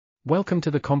Welcome to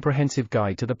the comprehensive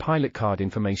guide to the pilot card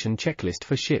information checklist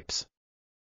for ships.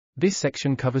 This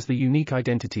section covers the unique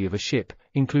identity of a ship,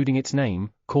 including its name,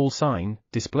 call sign,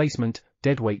 displacement,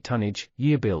 deadweight tonnage,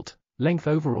 year built, length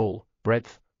overall,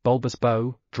 breadth, bulbous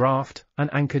bow, draft,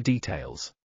 and anchor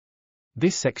details.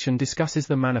 This section discusses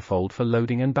the manifold for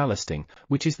loading and ballasting,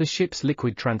 which is the ship's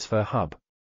liquid transfer hub.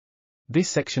 This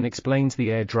section explains the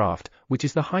air draft, which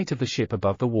is the height of the ship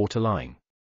above the water line.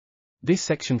 This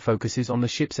section focuses on the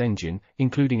ship's engine,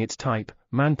 including its type,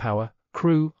 manpower,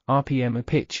 crew, RPM and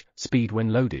pitch, speed when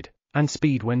loaded, and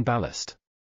speed when ballast.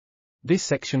 This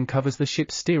section covers the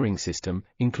ship's steering system,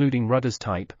 including rudders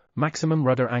type, maximum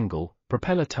rudder angle,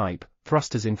 propeller type,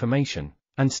 thrusters information,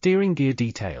 and steering gear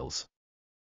details.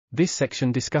 This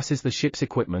section discusses the ship's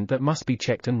equipment that must be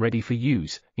checked and ready for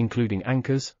use, including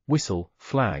anchors, whistle,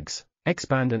 flags,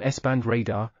 X-band and S-band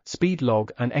radar, speed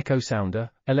log and echo sounder,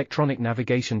 electronic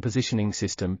navigation positioning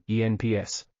system,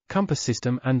 ENPS, compass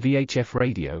system and VHF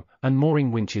radio, and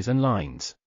mooring winches and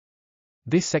lines.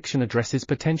 This section addresses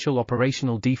potential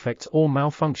operational defects or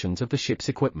malfunctions of the ship's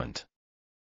equipment.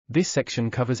 This section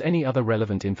covers any other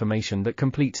relevant information that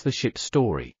completes the ship's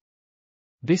story.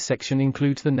 This section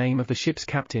includes the name of the ship's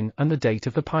captain and the date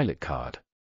of the pilot card.